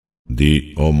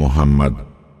Di, oh Muhammad,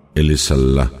 Él es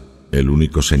Allah, el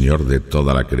único Señor de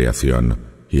toda la creación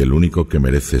y el único que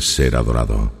merece ser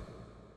adorado.